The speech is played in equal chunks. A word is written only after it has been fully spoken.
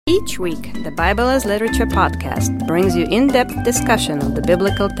Each week, the Bible as Literature podcast brings you in-depth discussion of the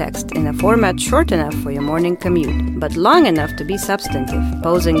biblical text in a format short enough for your morning commute, but long enough to be substantive,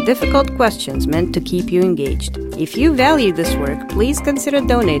 posing difficult questions meant to keep you engaged. If you value this work, please consider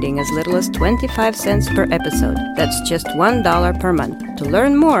donating as little as 25 cents per episode. That's just $1 per month. To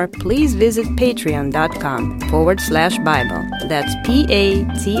learn more, please visit patreon.com/Bible. That's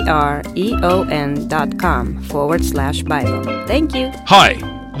patreon.com/Bible. Thank you.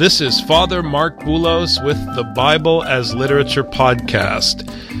 Hi. This is Father Mark Boulos with the Bible as Literature podcast.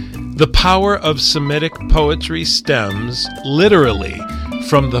 The power of Semitic poetry stems, literally,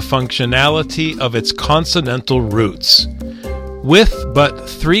 from the functionality of its consonantal roots. With but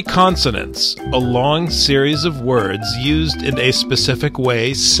 3 consonants, a long series of words used in a specific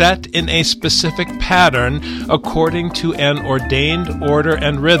way, set in a specific pattern according to an ordained order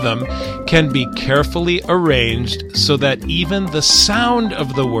and rhythm, can be carefully arranged so that even the sound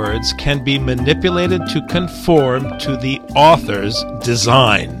of the words can be manipulated to conform to the author's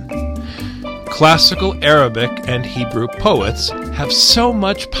design. Classical Arabic and Hebrew poets have so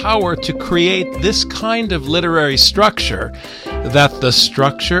much power to create this kind of literary structure that the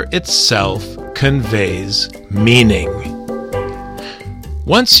structure itself conveys meaning.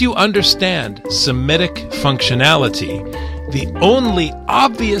 Once you understand Semitic functionality, the only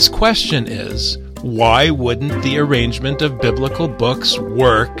obvious question is, why wouldn't the arrangement of biblical books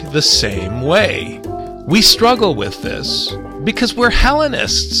work the same way? We struggle with this because we're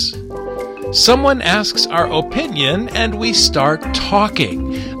Hellenists. Someone asks our opinion and we start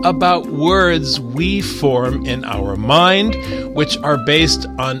talking about words we form in our mind, which are based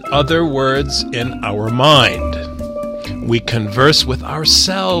on other words in our mind. We converse with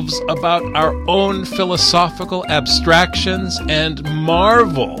ourselves about our own philosophical abstractions and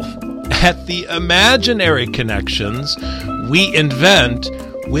marvel at the imaginary connections we invent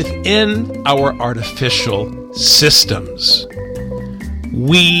within our artificial systems.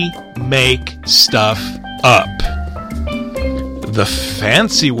 We make stuff up. The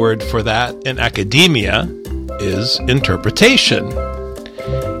fancy word for that in academia is interpretation.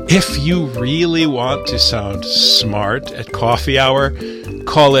 If you really want to sound smart at coffee hour,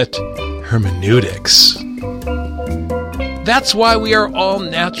 call it hermeneutics. That's why we are all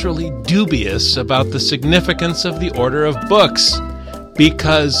naturally dubious about the significance of the order of books,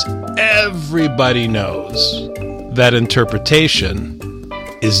 because everybody knows that interpretation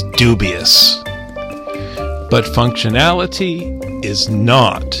is dubious. But functionality is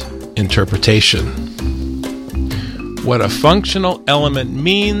not interpretation. What a functional element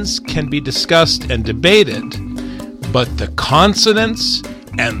means can be discussed and debated, but the consonants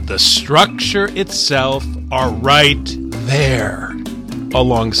and the structure itself are right there,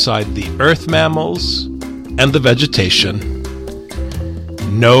 alongside the earth mammals and the vegetation.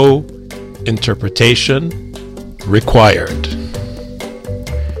 No interpretation required.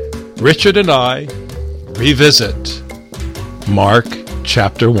 Richard and I revisit Mark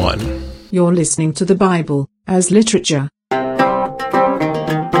chapter 1. You're listening to the Bible as Literature.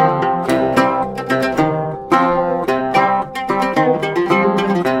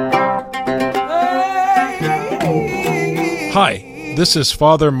 Hi, this is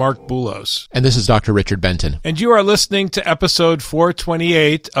Father Mark Boulos. And this is Dr. Richard Benton. And you are listening to episode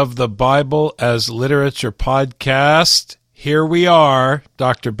 428 of the Bible as Literature podcast. Here we are,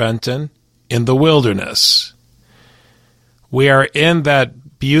 Dr. Benton, in the wilderness. We are in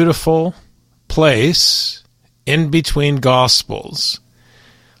that beautiful place in between Gospels,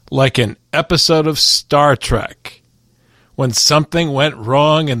 like an episode of Star Trek, when something went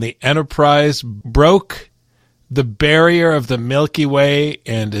wrong and the Enterprise broke the barrier of the Milky Way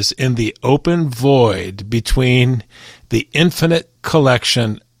and is in the open void between the infinite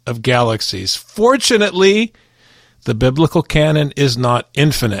collection of galaxies. Fortunately, the biblical canon is not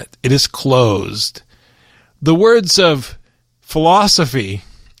infinite. It is closed. The words of philosophy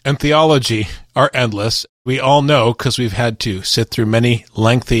and theology are endless. We all know because we've had to sit through many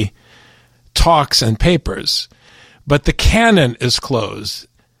lengthy talks and papers. But the canon is closed.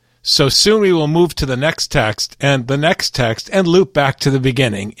 So soon we will move to the next text and the next text and loop back to the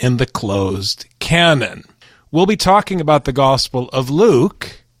beginning in the closed canon. We'll be talking about the Gospel of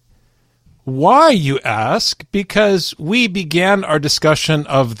Luke. Why, you ask? Because we began our discussion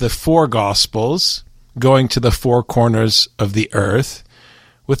of the 4 Gospels, going to the 4 corners of the earth,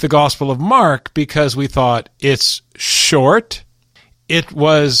 with the Gospel of Mark because we thought it's short. It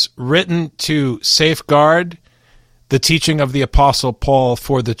was written to safeguard the teaching of the Apostle Paul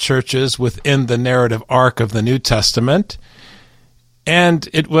for the churches within the narrative arc of the New Testament. And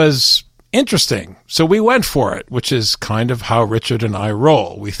it was interesting. So we went for it, which is kind of how Richard and I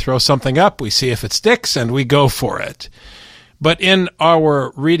roll. We throw something up, we see if it sticks, and we go for it. But in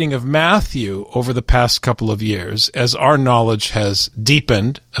our reading of Matthew over the past couple of years, as our knowledge has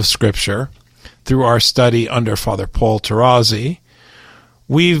deepened of Scripture through our study under Father Paul Tarazzi,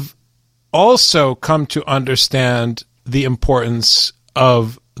 we've also come to understand the importance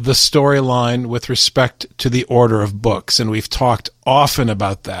of the storyline with respect to the order of books. And we've talked often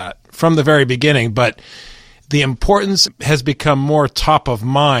about that from the very beginning, but the importance has become more top of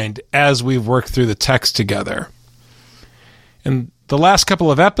mind as we've worked through the text together. In the last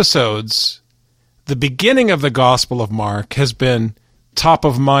couple of episodes, the beginning of the Gospel of Mark has been top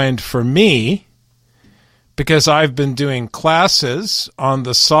of mind for me because I've been doing classes on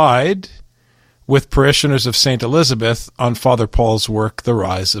the side with parishioners of St. Elizabeth on Father Paul's work, The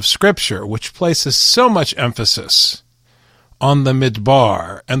Rise of Scripture, which places so much emphasis on the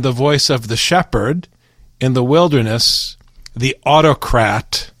midbar and the voice of the shepherd in the wilderness, the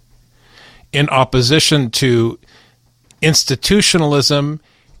autocrat, in opposition to institutionalism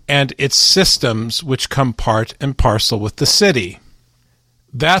and its systems which come part and parcel with the city.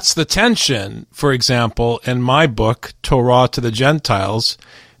 That's the tension, for example, in my book, Torah to the Gentiles,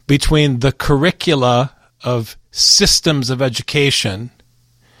 between the curricula of systems of education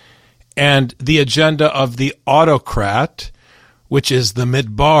and the agenda of the autocrat, which is the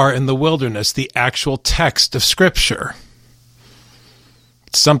midbar in the wilderness, the actual text of Scripture.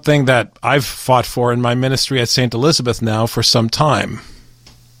 It's something that I've fought for in my ministry at St. Elizabeth now for some time.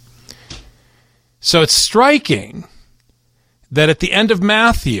 So it's striking that at the end of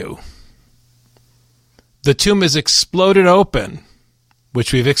Matthew, the tomb is exploded open,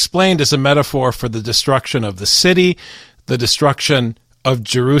 which we've explained is a metaphor for the destruction of the city, the destruction of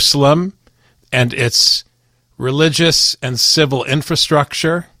Jerusalem and its religious and civil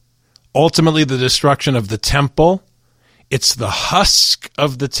infrastructure, ultimately the destruction of the temple. It's the husk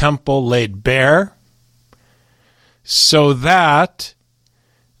of the temple laid bare, so that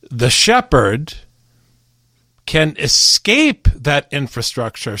the shepherd can escape that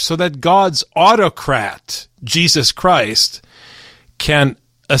infrastructure, so that God's autocrat, Jesus Christ, can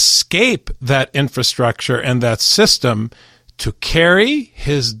escape that infrastructure and that system to carry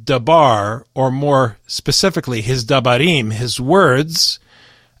his dabar, or more specifically his dabarim, his words,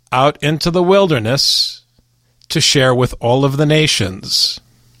 out into the wilderness to share with all of the nations,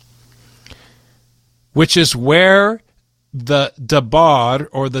 which is where the dabar,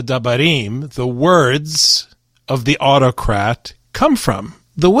 or the dabarim, the words of the autocrat, come from,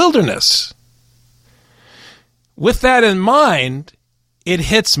 the wilderness. With that in mind, it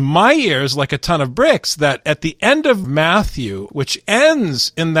hits my ears like a ton of bricks that at the end of Matthew, which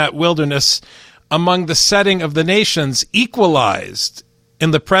ends in that wilderness among the setting of the nations, equalized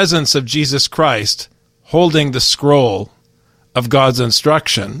in the presence of Jesus Christ, holding the scroll of God's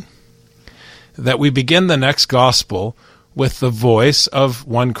instruction, that we begin the next gospel with the voice of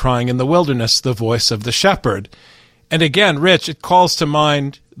one crying in the wilderness, the voice of the shepherd. And again, Rich, it calls to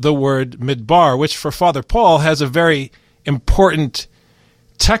mind the word midbar, which for Father Paul has a very important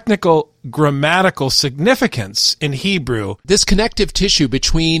technical grammatical significance in Hebrew. This connective tissue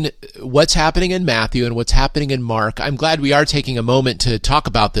between what's happening in Matthew and what's happening in Mark, I'm glad we are taking a moment to talk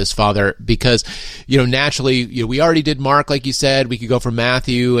about this, Father, because, naturally, we already did Mark, like you said. We could go from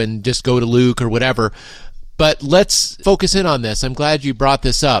Matthew and just go to Luke or whatever. But let's focus in on this. I'm glad you brought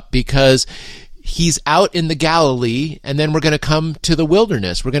this up, because he's out in the Galilee, and then we're going to come to the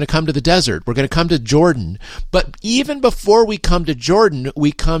wilderness. We're going to come to the desert. We're going to come to Jordan. But even before we come to Jordan,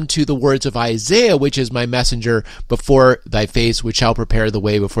 we come to the words of Isaiah, which is my messenger before thy face, which shall prepare the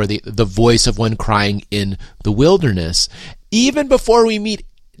way before the voice of one crying in the wilderness. Even before we meet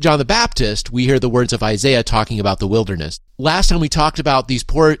John the Baptist, we hear the words of Isaiah talking about the wilderness. Last time we talked about these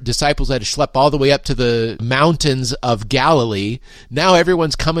poor disciples that had to schlep all the way up to the mountains of Galilee. Now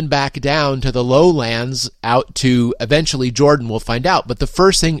everyone's coming back down to the lowlands out to eventually Jordan, we'll find out. But the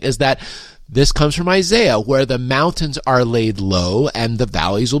first thing is that this comes from Isaiah, where the mountains are laid low and the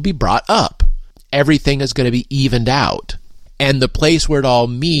valleys will be brought up. Everything is going to be evened out. And the place where it all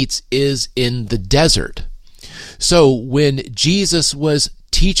meets is in the desert. So when Jesus was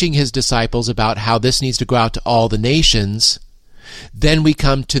teaching his disciples about how this needs to go out to all the nations, then we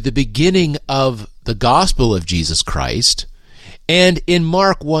come to the beginning of the gospel of Jesus Christ, and in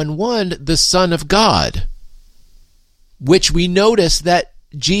Mark 1:1, the Son of God, which we notice that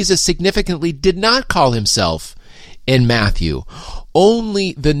Jesus significantly did not call himself in Matthew.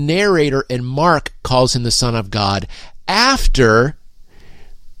 Only the narrator in Mark calls him the Son of God after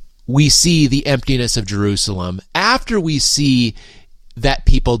we see the emptiness of Jerusalem, after we see that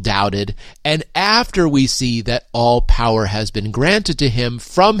people doubted, and after we see that all power has been granted to him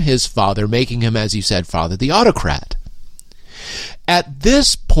from his Father, making him, as you said, Father, the autocrat. At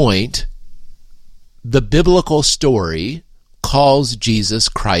this point, the biblical story calls Jesus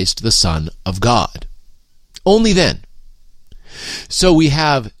Christ the Son of God. Only then. So we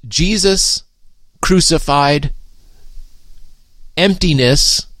have Jesus crucified,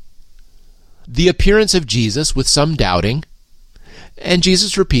 emptiness, the appearance of Jesus with some doubting, and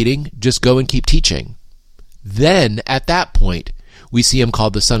Jesus repeating, just go and keep teaching. Then, at that point, we see him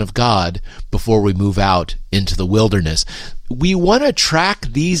called the Son of God before we move out into the wilderness. We want to track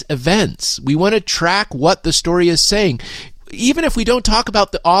these events. We want to track what the story is saying. Even if we don't talk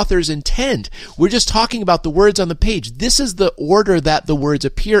about the author's intent, we're just talking about the words on the page. This is the order that the words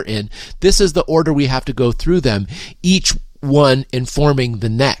appear in. This is the order we have to go through them, each one informing the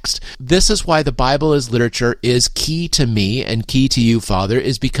next. This is why the Bible as literature is key to me and key to you, Father,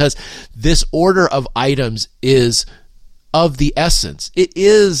 is because this order of items is of the essence. It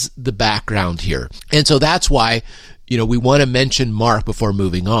is the background here. And so that's why, we want to mention Mark before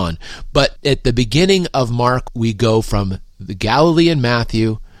moving on. But at the beginning of Mark, we go from the Galilee in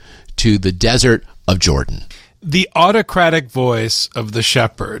Matthew to the desert of Jordan. The autocratic voice of the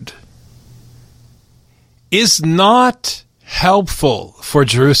shepherd is not helpful for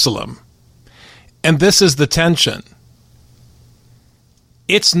Jerusalem. And this is the tension.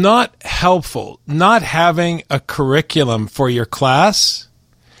 It's not helpful. Not having a curriculum for your class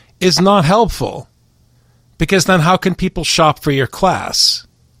is not helpful. Because then how can people shop for your class?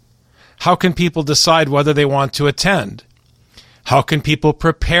 How can people decide whether they want to attend? How can people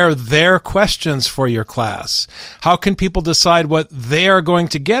prepare their questions for your class? How can people decide what they are going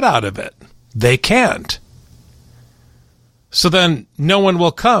to get out of it? They can't. So then no one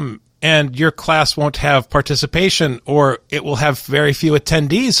will come and your class won't have participation, or it will have very few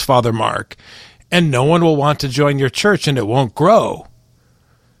attendees, Father Mark, and no one will want to join your church and it won't grow.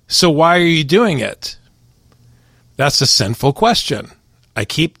 So why are you doing it? That's a sinful question. I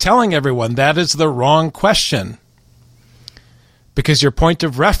keep telling everyone that is the wrong question. Because your point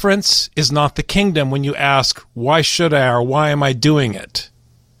of reference is not the kingdom when you ask, why should I or why am I doing it?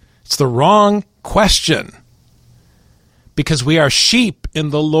 It's the wrong question. Because we are sheep in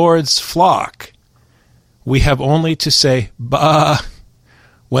the Lord's flock. We have only to say, bah,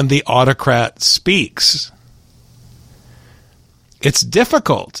 when the autocrat speaks. It's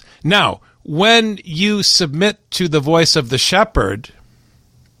difficult. Now, when you submit to the voice of the shepherd,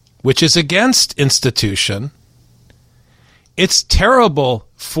 which is against institution, it's terrible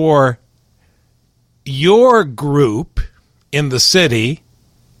for your group in the city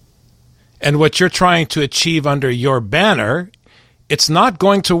and what you're trying to achieve under your banner. It's not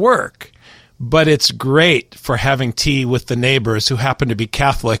going to work, but it's great for having tea with the neighbors who happen to be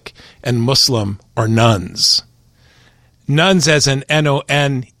Catholic and Muslim or nuns. Nuns as in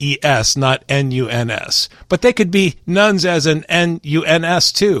N-O-N-E-S, not N-U-N-S. But they could be nuns as in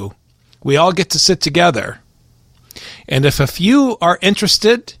N-U-N-S too. We all get to sit together. And if a few are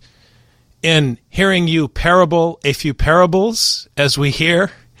interested in hearing you parable a few parables, as we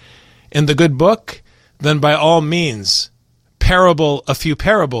hear in the good book, then by all means, parable a few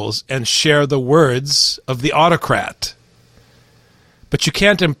parables and share the words of the autocrat. But you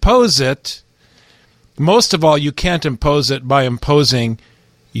can't impose it. Most of all, you can't impose it by imposing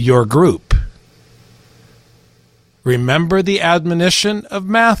your group. Remember the admonition of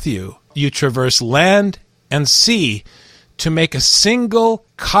Matthew. You traverse land and sea to make a single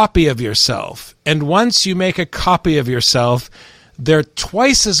copy of yourself. And once you make a copy of yourself, they're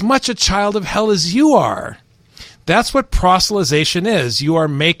twice as much a child of hell as you are. That's what proselytization is. You are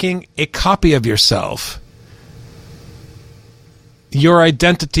making a copy of yourself. Your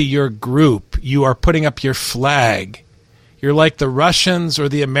identity, your group, you are putting up your flag. You're like the Russians or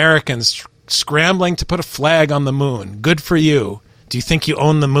the Americans scrambling to put a flag on the moon. Good for you. Do you think you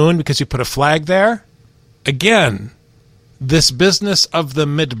own the moon because you put a flag there? Again, this business of the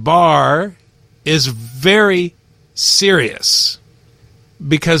midbar is very serious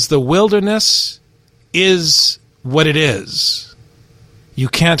because the wilderness is what it is. You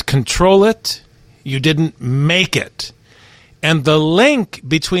can't control it. You didn't make it. And the link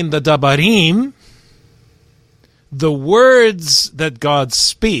between the Dabarim, the words that God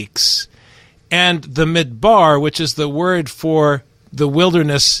speaks, and the Midbar, which is the word for the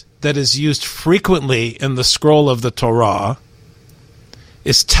wilderness that is used frequently in the scroll of the Torah,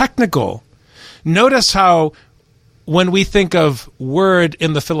 is technical. Notice how when we think of word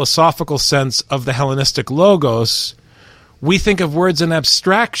in the philosophical sense of the Hellenistic logos, We think of words in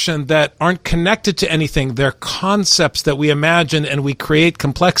abstraction that aren't connected to anything. They're concepts that we imagine and we create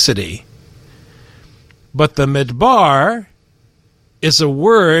complexity. But the midbar is a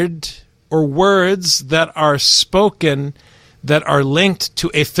word or words that are spoken that are linked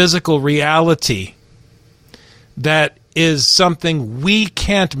to a physical reality that is something we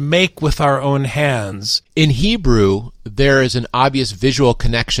can't make with our own hands. In Hebrew, there is an obvious visual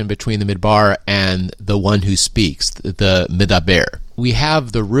connection between the midbar and the one who speaks, the medaber. We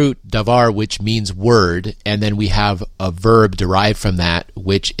have the root davar, which means word, and then we have a verb derived from that,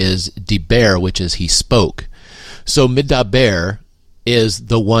 which is diber, which is he spoke. So medaber is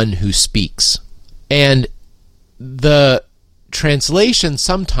the one who speaks. And the translation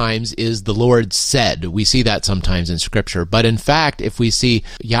sometimes is the Lord said. We see that sometimes in Scripture. But in fact, if we see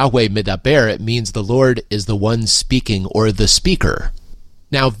Yahweh medaber, it means the Lord is the one speaking or the speaker.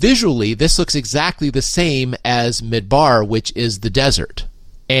 Now, visually, this looks exactly the same as midbar, which is the desert.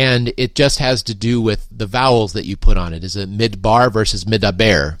 And it just has to do with the vowels that you put on it. Is it midbar versus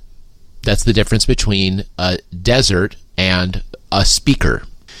medaber? That's the difference between a desert and a speaker.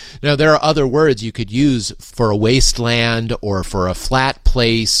 Now, there are other words you could use for a wasteland or for a flat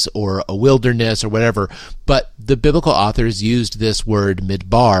place or a wilderness or whatever, but the biblical authors used this word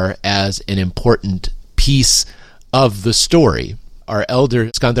midbar as an important piece of the story. Our elder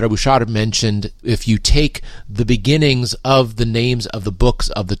Skandar Abushar mentioned if you take the beginnings of the names of the books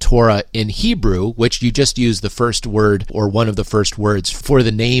of the Torah in Hebrew, which you just use the first word or one of the first words for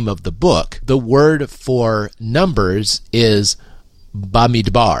the name of the book, the word for numbers is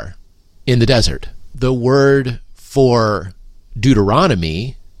Bamidbar, in the desert. The word for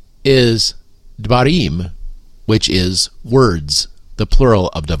Deuteronomy is Dvarim, which is words, the plural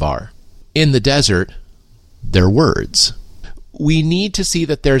of Davar. In the desert, they're words. We need to see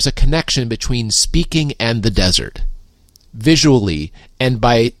that there's a connection between speaking and the desert, visually, and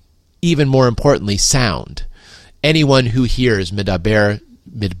by even more importantly, sound. Anyone who hears medaber,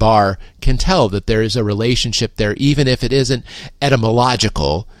 midbar, can tell that there is a relationship there, even if it isn't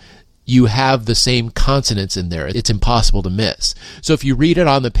etymological. You have the same consonants in there. It's impossible to miss. So if you read it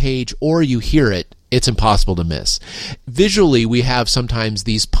on the page or you hear it, it's impossible to miss. Visually, we have sometimes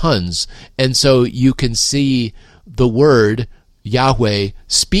these puns, and so you can see the word Yahweh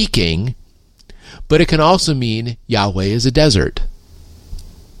speaking, but it can also mean Yahweh is a desert,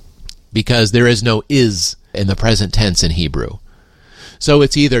 because there is no is in the present tense in Hebrew. So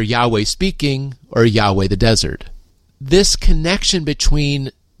it's either Yahweh speaking or Yahweh the desert. This connection between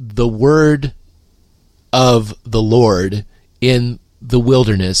the word of the Lord in the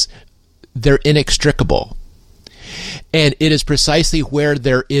wilderness, they're inextricable. And it is precisely where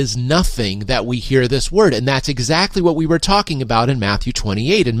there is nothing that we hear this word. And that's exactly what we were talking about in Matthew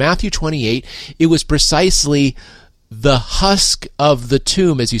 28. In Matthew 28, it was precisely the husk of the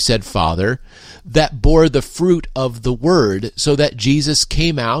tomb, as you said, Father, that bore the fruit of the word, so that Jesus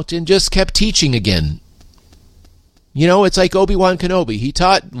came out and just kept teaching again. You know, it's like Obi-Wan Kenobi. He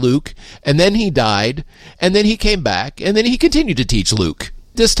taught Luke, and then he died, and then he came back, and then he continued to teach Luke.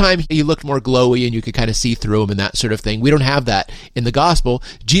 This time he looked more glowy, and you could kind of see through him and that sort of thing. We don't have that in the gospel.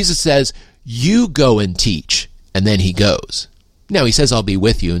 Jesus says, you go and teach, and then he goes. Now, he says, I'll be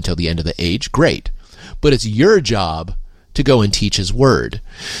with you until the end of the age. Great. But it's your job to go and teach his word.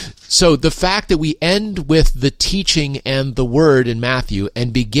 So the fact that we end with the teaching and the word in Matthew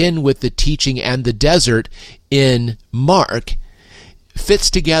and begin with the teaching and the desert in Mark fits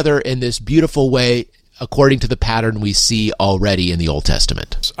together in this beautiful way according to the pattern we see already in the Old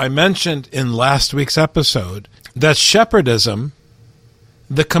Testament. I mentioned in last week's episode that shepherdism,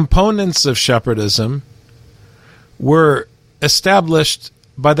 the components of shepherdism, were established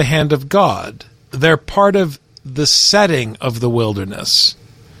by the hand of God. They're part of the setting of the wilderness.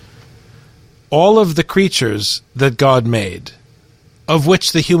 All of the creatures that God made, of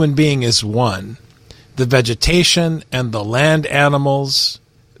which the human being is one, the vegetation and the land animals,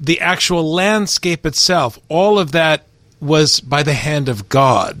 the actual landscape itself, all of that was by the hand of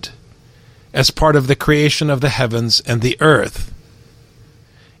God as part of the creation of the heavens and the earth.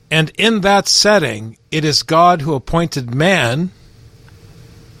 And in that setting, it is God who appointed man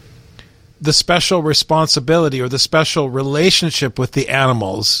the special responsibility or the special relationship with the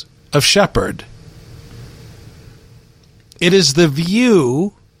animals of shepherd. It is the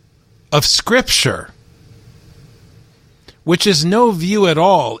view of Scripture, which is no view at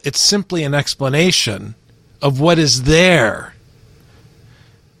all. It's simply an explanation of what is there.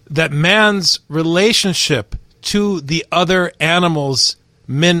 That man's relationship to the other animals,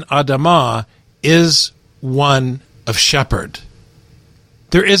 min adamah, is one of shepherd.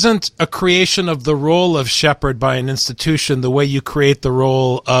 There isn't a creation of the role of shepherd by an institution the way you create the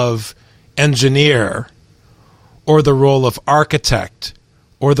role of engineer, or the role of architect,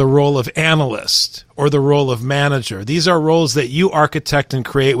 or the role of analyst, or the role of manager. These are roles that you architect and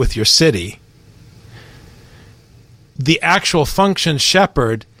create with your city. The actual function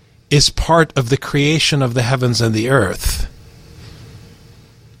shepherd is part of the creation of the heavens and the earth.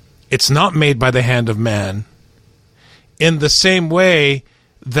 It's not made by the hand of man. In the same way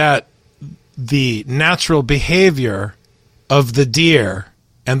that the natural behavior of the deer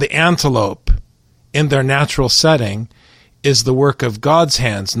and the antelope in their natural setting is the work of God's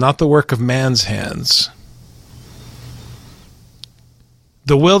hands, not the work of man's hands.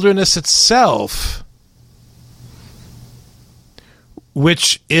 The wilderness itself,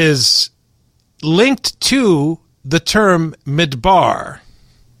 which is linked to the term midbar.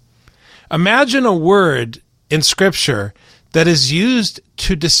 Imagine a word in Scripture that is used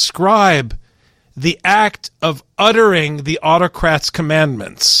to describe the act of uttering the autocrat's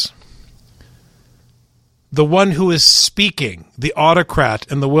commandments. The one who is speaking, the autocrat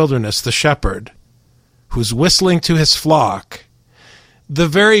in the wilderness, the shepherd, who's whistling to his flock. The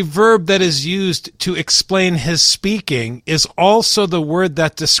very verb that is used to explain his speaking is also the word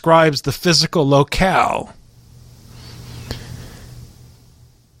that describes the physical locale.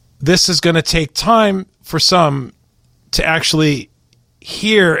 This is going to take time for some to actually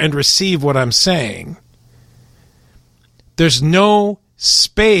hear and receive what I'm saying. There's no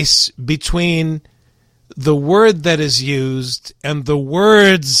space between the word that is used and the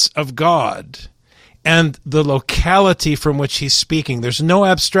words of God and the locality from which he's speaking. There's no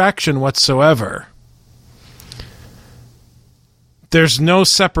abstraction whatsoever. There's no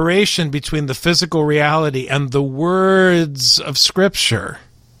separation between the physical reality and the words of Scripture.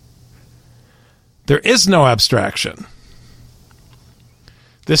 There is no abstraction.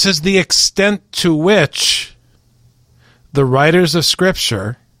 This is the extent to which the writers of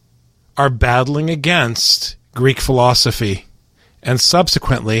Scripture are battling against Greek philosophy and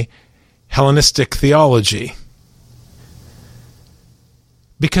subsequently Hellenistic theology.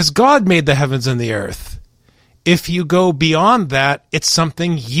 Because God made the heavens and the earth. If you go beyond that, it's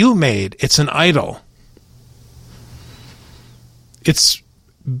something you made. It's an idol. It's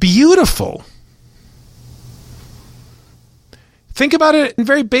beautiful. Think about it in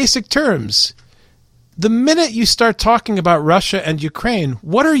very basic terms. The minute you start talking about Russia and Ukraine,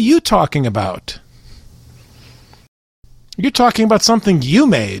 what are you talking about? You're talking about something you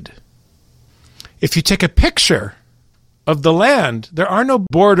made. If you take a picture of the land, there are no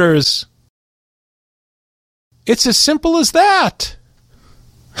borders. It's as simple as that.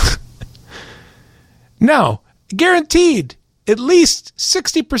 Now, guaranteed, at least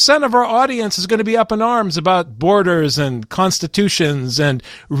 60% of our audience is going to be up in arms about borders and constitutions and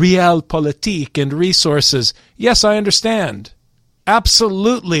realpolitik and resources. Yes, I understand.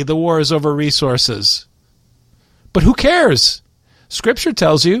 Absolutely, the war is over resources. But who cares? Scripture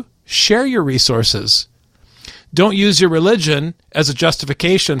tells you, share your resources. Don't use your religion as a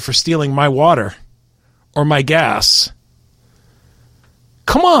justification for stealing my water or my gas.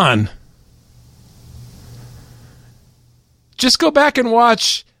 Come on. Just go back and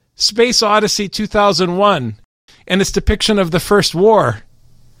watch Space Odyssey 2001 and its depiction of the First War.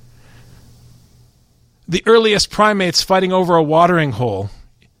 The earliest primates fighting over a watering hole.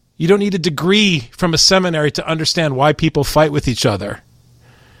 You don't need a degree from a seminary to understand why people fight with each other.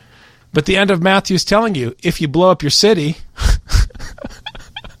 But the end of Matthew is telling you, if you blow up your city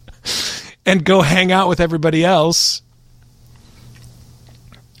and go hang out with everybody else,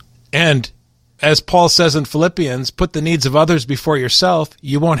 and as Paul says in Philippians, put the needs of others before yourself,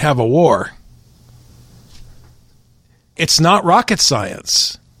 you won't have a war. It's not rocket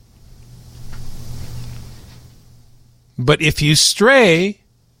science. But if you stray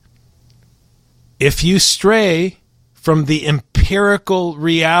from the empirical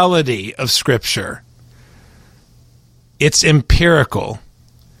reality of Scripture, it's empirical,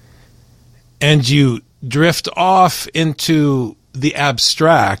 and you drift off into the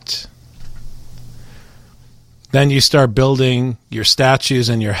abstract, then you start building your statues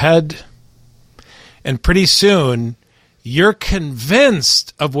in your head, and pretty soon you're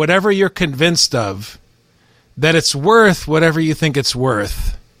convinced of whatever you're convinced of, that it's worth whatever you think it's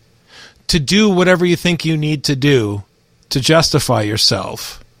worth, to do whatever you think you need to do to justify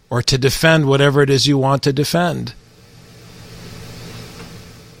yourself or to defend whatever it is you want to defend.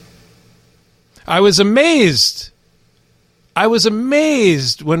 I was amazed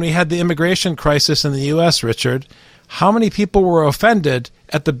when we had the immigration crisis in the U.S., Richard, how many people were offended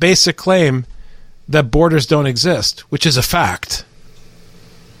at the basic claim that borders don't exist, which is a fact.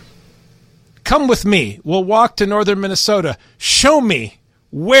 come with me. We'll walk to northern Minnesota. Show me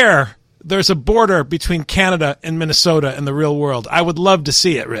where there's a border between Canada and Minnesota in the real world. I would love to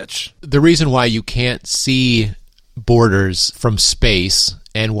see it, Rich. The reason why you can't see borders from space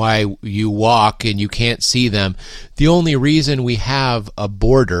and why you walk and you can't see them, the only reason we have a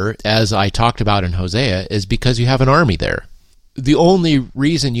border, as I talked about in Hosea, is because you have an army there. The only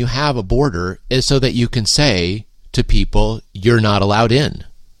reason you have a border is so that you can say to people, you're not allowed in.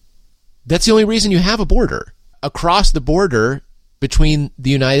 That's the only reason you have a border. Across the border between the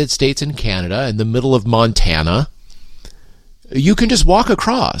United States and Canada, in the middle of Montana, you can just walk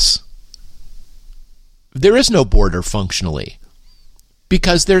across. There is no border functionally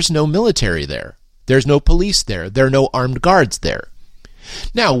because there's no military there. There's no police there. There are no armed guards there.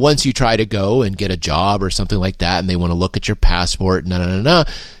 Now, once you try to go and get a job or something like that and they want to look at your passport,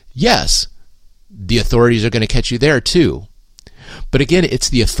 yes, the authorities are going to catch you there too. But again, it's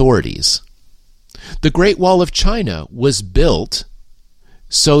the authorities. The Great Wall of China was built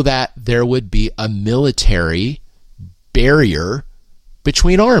so that there would be a military barrier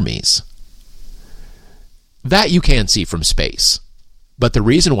between armies. That you can't see from space. But the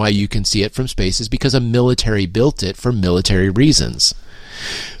reason why you can see it from space is because a military built it for military reasons.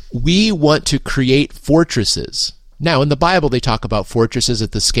 We want to create fortresses. Now, in the Bible, they talk about fortresses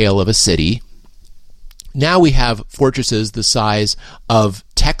at the scale of a city. Now we have fortresses the size of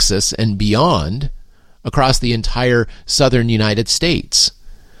Texas and beyond across the entire southern United States.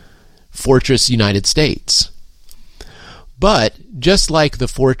 Fortress United States. But just like the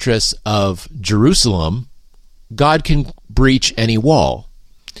fortress of Jerusalem, God can breach any wall.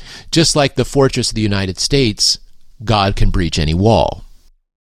 Just like the fortress of the United States, God can breach any wall.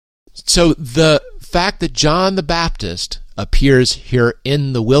 So the fact that John the Baptist appears here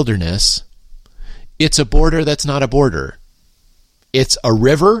in the wilderness, it's a border that's not a border. It's a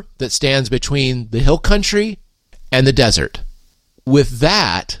river that stands between the hill country and the desert. With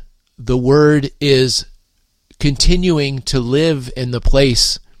that, the word is continuing to live in the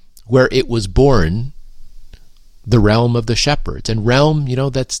place where it was born, the realm of the shepherds. And realm,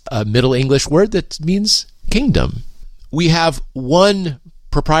 that's a Middle English word that means kingdom. We have one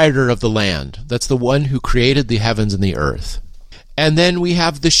proprietor of the land. That's the one who created the heavens and the earth. And then we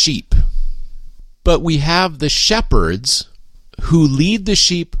have the sheep. But we have the shepherds who lead the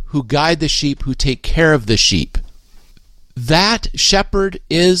sheep, who guide the sheep, who take care of the sheep. That shepherd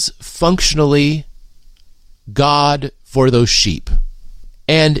is functionally God for those sheep.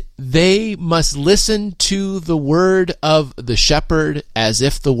 And they must listen to the word of the shepherd as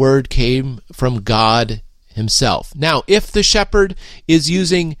if the word came from God himself. Now, if the shepherd is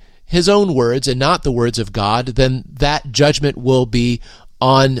using his own words and not the words of God, then that judgment will be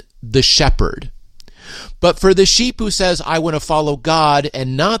on the shepherd. But for the sheep who says, I want to follow God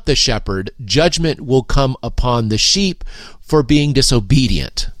and not the shepherd, judgment will come upon the sheep for being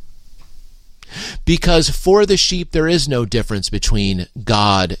disobedient. Because for the sheep, there is no difference between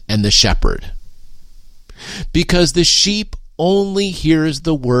God and the shepherd. Because the sheep only hears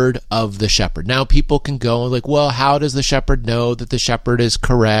the word of the shepherd. Now, people can go like, well, how does the shepherd know that the shepherd is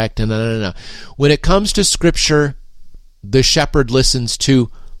correct? And no. When it comes to Scripture, the shepherd listens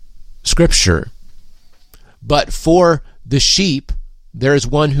to Scripture. But for the sheep, there is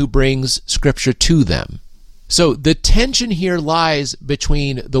one who brings Scripture to them. So the tension here lies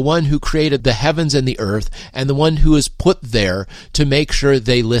between the one who created the heavens and the earth and the one who is put there to make sure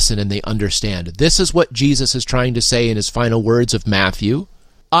they listen and they understand. This is what Jesus is trying to say in his final words of Matthew.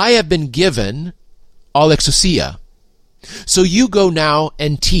 I have been given all exousia. So you go now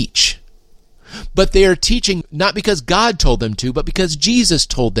and teach. But they are teaching not because God told them to, but because Jesus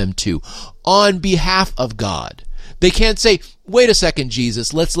told them to, on behalf of God. They can't say, wait a second,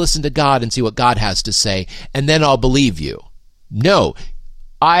 Jesus, let's listen to God and see what God has to say, and then I'll believe you. No,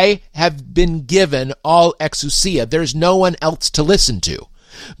 I have been given all exousia. There's no one else to listen to.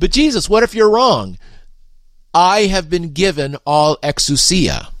 But Jesus, what if you're wrong? I have been given all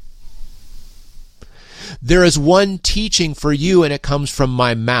exousia. There is one teaching for you, and it comes from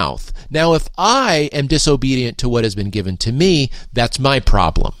my mouth. Now, if I am disobedient to what has been given to me, that's my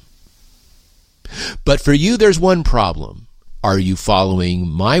problem. But for you, there's one problem. Are you following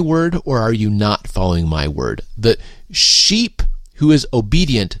my word or are you not following my word? The sheep who is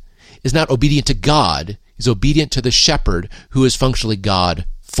obedient is not obedient to God. He's obedient to the shepherd who is functionally God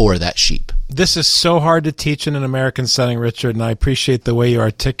for that sheep. This is so hard to teach in an American setting, Richard, and I appreciate the way you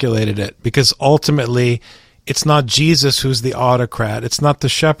articulated it, because ultimately it's not Jesus who's the autocrat. It's not the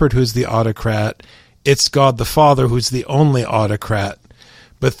shepherd who's the autocrat. It's God the Father who's the only autocrat.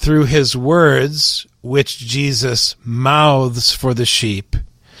 But through his words, which Jesus mouths for the sheep,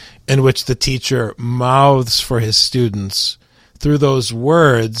 in which the teacher mouths for his students through those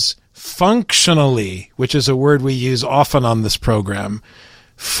words functionally, which is a word we use often on this program,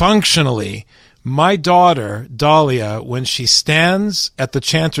 functionally. My daughter, Dahlia, when she stands at the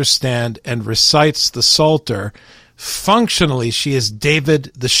chanter stand and recites the Psalter, functionally she is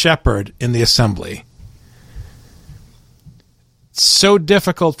David the shepherd in the assembly. It's so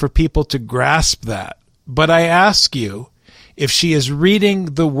difficult for people to grasp that. But I ask you, if she is reading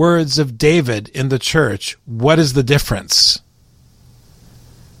the words of David in the church, what is the difference?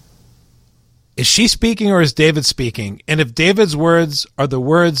 Is she speaking or is David speaking? And if David's words are the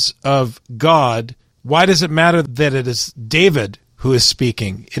words of God, why does it matter that it is David who is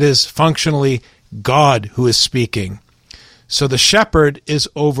speaking? It is functionally God who is speaking. So the shepherd is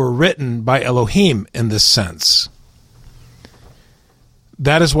overwritten by Elohim in this sense.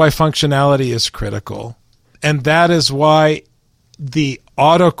 That is why functionality is critical. And that is why the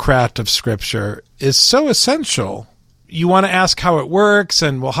autocrat of Scripture is so essential. You want to ask how it works,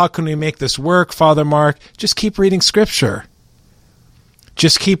 and, well, how can we make this work, Father Mark? Just keep reading Scripture.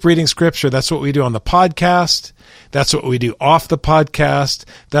 Just keep reading Scripture. That's what we do on the podcast. That's what we do off the podcast.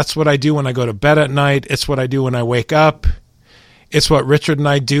 That's what I do when I go to bed at night. It's what I do when I wake up. It's what Richard and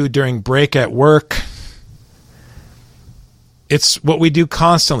I do during break at work. It's what we do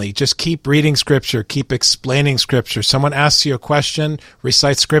constantly. Just keep reading Scripture. Keep explaining Scripture. Someone asks you a question,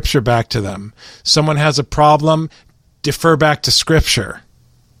 recite Scripture back to them. Someone has a problem, defer back to Scripture.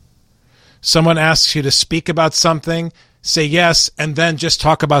 Someone asks you to speak about something, say yes, and then just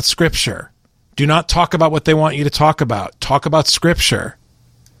talk about Scripture. Do not talk about what they want you to talk about. Talk about Scripture.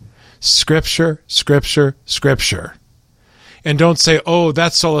 Scripture, Scripture, Scripture. And don't say, oh,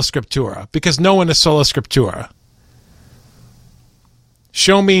 that's sola scriptura, because no one is sola scriptura.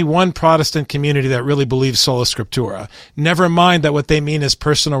 Show me one Protestant community that really believes sola scriptura. Never mind that what they mean is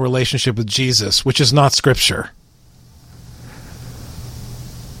personal relationship with Jesus, which is not Scripture.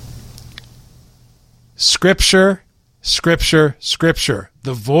 Scripture, Scripture, Scripture.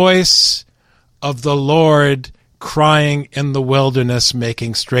 The voice of the Lord crying in the wilderness,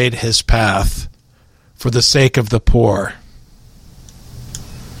 making straight his path for the sake of the poor.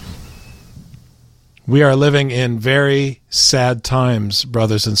 We are living in very sad times,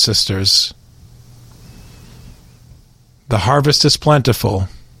 brothers and sisters. The harvest is plentiful,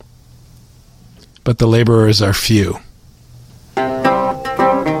 but the laborers are few.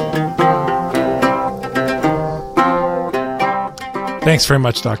 Thanks very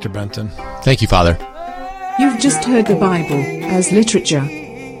much, Dr. Benton. Thank you, Father. You've just heard the Bible as literature.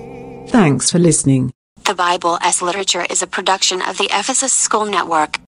 Thanks for listening. The Bible as Literature is a production of the Ephesus School Network.